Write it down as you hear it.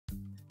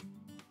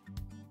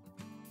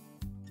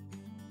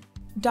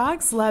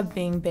Dogs love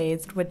being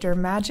bathed with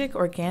DERMagic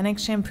organic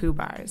shampoo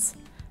bars.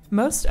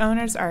 Most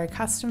owners are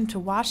accustomed to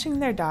washing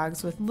their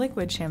dogs with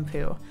liquid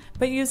shampoo,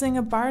 but using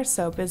a bar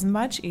soap is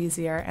much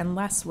easier and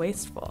less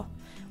wasteful.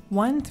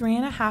 One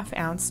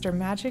 3.5-ounce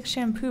DERMagic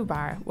shampoo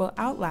bar will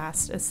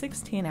outlast a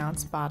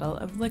 16-ounce bottle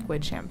of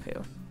liquid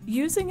shampoo.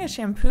 Using a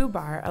shampoo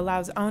bar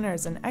allows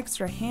owners an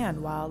extra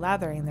hand while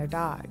lathering their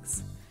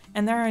dogs.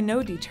 And there are no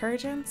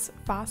detergents,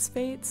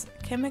 phosphates,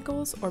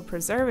 chemicals, or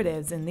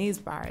preservatives in these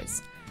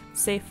bars.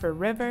 Safe for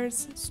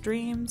rivers,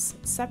 streams,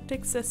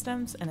 septic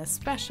systems, and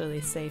especially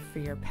safe for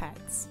your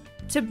pets.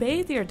 To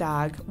bathe your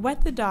dog,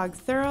 wet the dog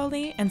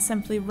thoroughly and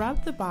simply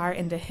rub the bar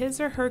into his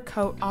or her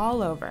coat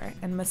all over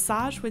and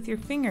massage with your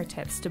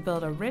fingertips to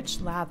build a rich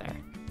lather.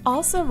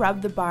 Also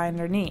rub the bar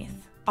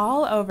underneath,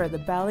 all over the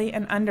belly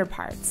and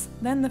underparts,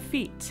 then the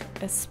feet,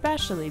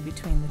 especially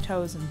between the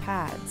toes and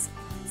pads,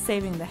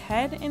 saving the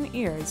head and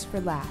ears for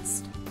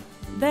last.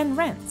 Then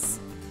rinse.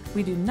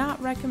 We do not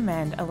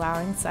recommend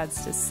allowing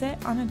suds to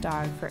sit on a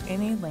dog for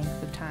any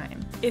length of time.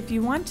 If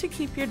you want to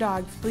keep your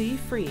dog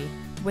flea-free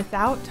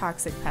without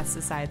toxic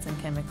pesticides and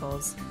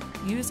chemicals,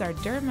 use our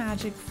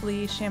DERMagic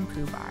Flea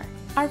Shampoo Bar.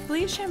 Our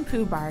Flea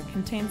Shampoo Bar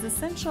contains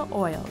essential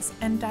oils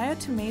and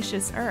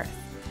diatomaceous earth,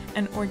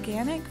 an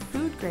organic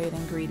food-grade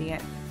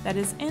ingredient that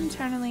is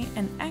internally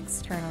and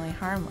externally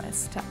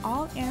harmless to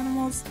all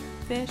animals,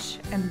 fish,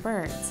 and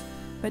birds,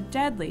 but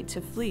deadly to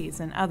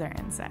fleas and other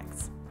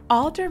insects.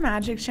 All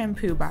DERMagic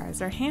shampoo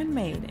bars are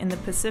handmade in the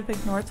Pacific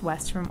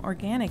Northwest from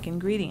organic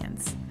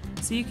ingredients,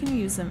 so you can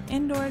use them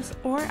indoors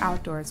or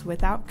outdoors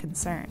without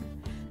concern.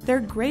 They're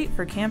great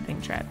for camping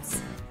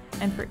trips.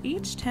 And for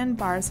each 10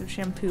 bars of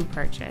shampoo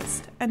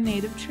purchased, a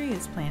native tree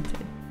is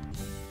planted.